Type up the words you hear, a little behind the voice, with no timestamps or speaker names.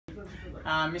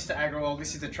Mr. Agrawal,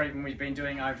 this is the treatment we've been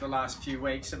doing over the last few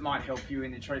weeks. It might help you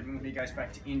in the treatment when he goes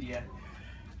back to India.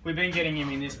 We've been getting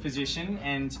him in this position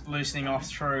and loosening off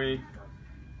through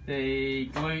the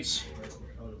glutes,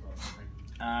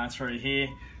 through here,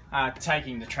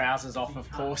 taking the trousers off,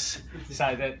 of course,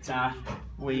 so that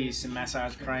we use some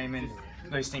massage cream and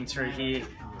loosening through here,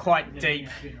 quite deep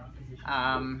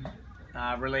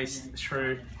release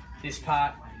through this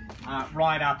part.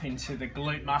 Right up into the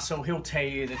glute muscle. He'll tell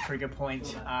you the trigger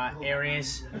point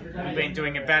areas. We've been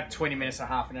doing about 20 minutes to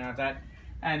half an hour of that,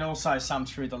 and also some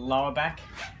through the lower back.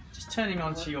 Just turning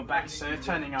onto your back, sir,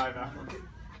 turning over.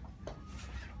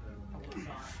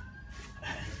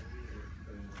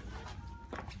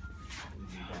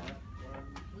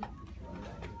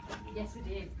 Yes, we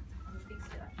did. We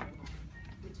fixed it actually.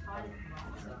 We tied it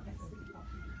right.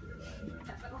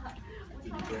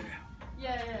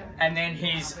 Yeah. And then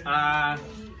his for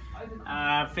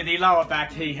the lower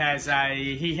back, he has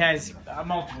a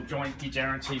multiple joint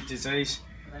degenerative disease.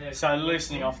 So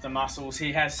loosening off the muscles,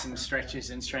 he has some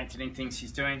stretches and strengthening things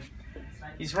he's doing.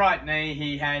 His right knee,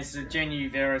 he has a genu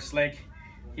varus leg.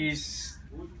 He's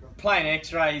playing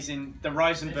X-rays in the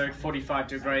Rosenberg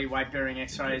 45-degree weight-bearing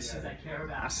X-rays.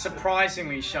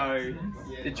 Surprisingly show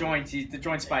the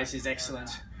joint space is excellent.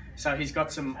 So he's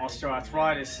got some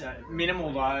osteoarthritis,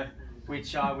 minimal though,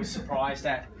 which I was surprised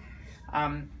at.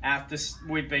 After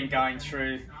we've been going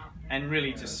through and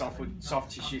really just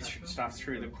soft tissue stuff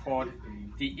through the quad,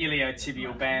 the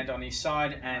iliotibial band on his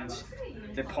side, and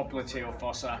the popliteal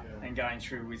fossa, and going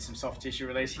through with some soft tissue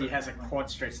release. He has a quad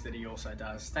stretch that he also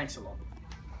does. Thanks a lot.